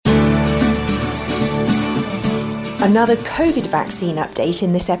Another COVID vaccine update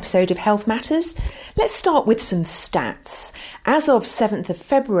in this episode of Health Matters. Let's start with some stats. As of 7th of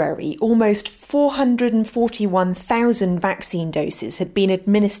February, almost 441,000 vaccine doses had been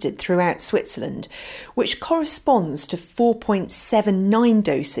administered throughout Switzerland, which corresponds to 4.79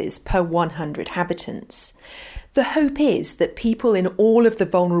 doses per 100 inhabitants. The hope is that people in all of the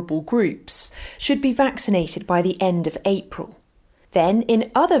vulnerable groups should be vaccinated by the end of April. Then, in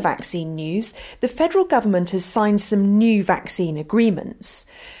other vaccine news, the federal government has signed some new vaccine agreements.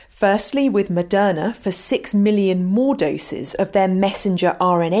 Firstly, with Moderna for 6 million more doses of their messenger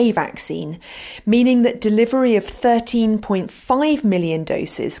RNA vaccine, meaning that delivery of 13.5 million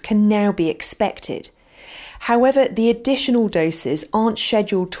doses can now be expected. However, the additional doses aren't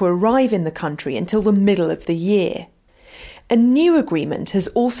scheduled to arrive in the country until the middle of the year. A new agreement has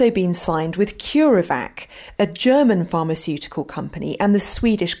also been signed with CureVac, a German pharmaceutical company, and the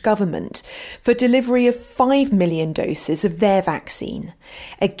Swedish government for delivery of 5 million doses of their vaccine.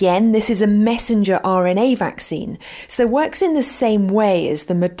 Again, this is a messenger RNA vaccine, so works in the same way as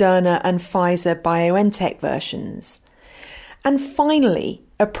the Moderna and Pfizer-BioNTech versions. And finally,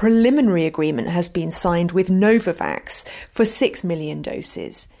 a preliminary agreement has been signed with Novavax for 6 million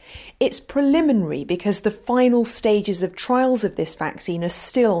doses. It's preliminary because the final stages of trials of this vaccine are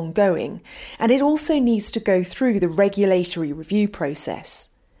still ongoing, and it also needs to go through the regulatory review process.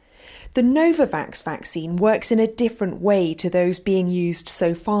 The Novavax vaccine works in a different way to those being used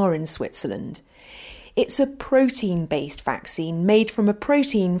so far in Switzerland. It's a protein-based vaccine made from a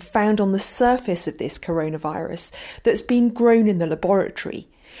protein found on the surface of this coronavirus that's been grown in the laboratory.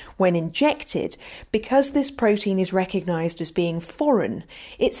 When injected, because this protein is recognised as being foreign,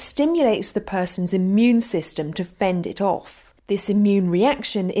 it stimulates the person's immune system to fend it off. This immune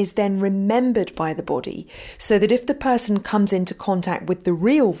reaction is then remembered by the body, so that if the person comes into contact with the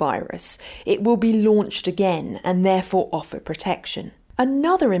real virus, it will be launched again and therefore offer protection.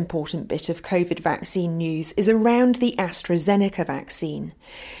 Another important bit of COVID vaccine news is around the AstraZeneca vaccine.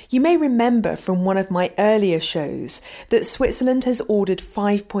 You may remember from one of my earlier shows that Switzerland has ordered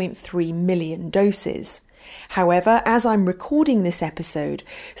 5.3 million doses. However, as I'm recording this episode,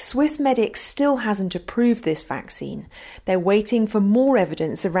 Swissmedic still hasn't approved this vaccine. They're waiting for more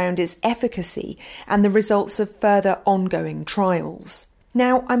evidence around its efficacy and the results of further ongoing trials.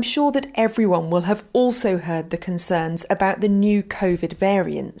 Now, I'm sure that everyone will have also heard the concerns about the new COVID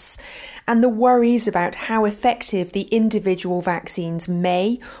variants and the worries about how effective the individual vaccines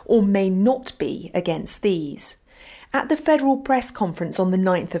may or may not be against these. At the federal press conference on the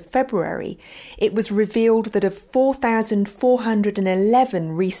 9th of February, it was revealed that of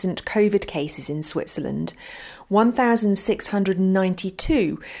 4,411 recent COVID cases in Switzerland,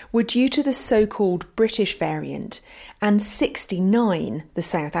 1,692 were due to the so-called British variant and 69 the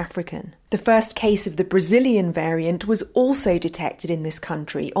South African. The first case of the Brazilian variant was also detected in this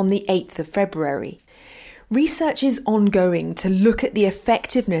country on the 8th of February. Research is ongoing to look at the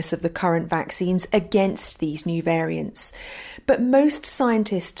effectiveness of the current vaccines against these new variants, but most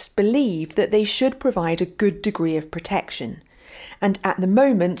scientists believe that they should provide a good degree of protection. And at the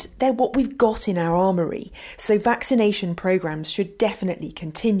moment, they're what we've got in our armoury, so vaccination programmes should definitely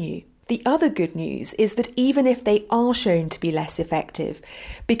continue. The other good news is that even if they are shown to be less effective,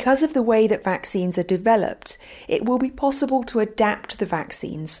 because of the way that vaccines are developed, it will be possible to adapt the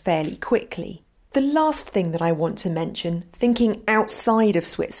vaccines fairly quickly. The last thing that I want to mention, thinking outside of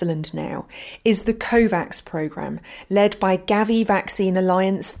Switzerland now, is the COVAX programme, led by Gavi Vaccine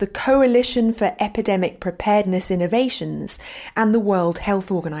Alliance, the Coalition for Epidemic Preparedness Innovations, and the World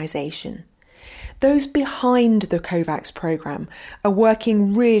Health Organization. Those behind the COVAX programme are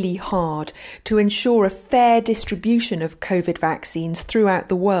working really hard to ensure a fair distribution of COVID vaccines throughout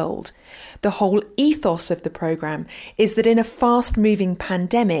the world. The whole ethos of the programme is that in a fast-moving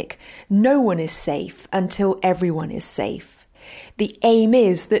pandemic, no one is safe until everyone is safe. The aim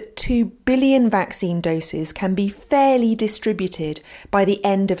is that 2 billion vaccine doses can be fairly distributed by the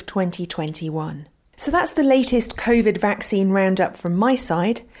end of 2021. So that's the latest COVID vaccine roundup from my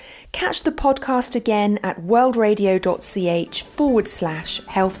side. Catch the podcast again at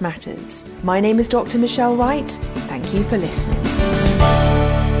worldradio.ch/Health Matters. My name is Dr. Michelle Wright. Thank you for listening.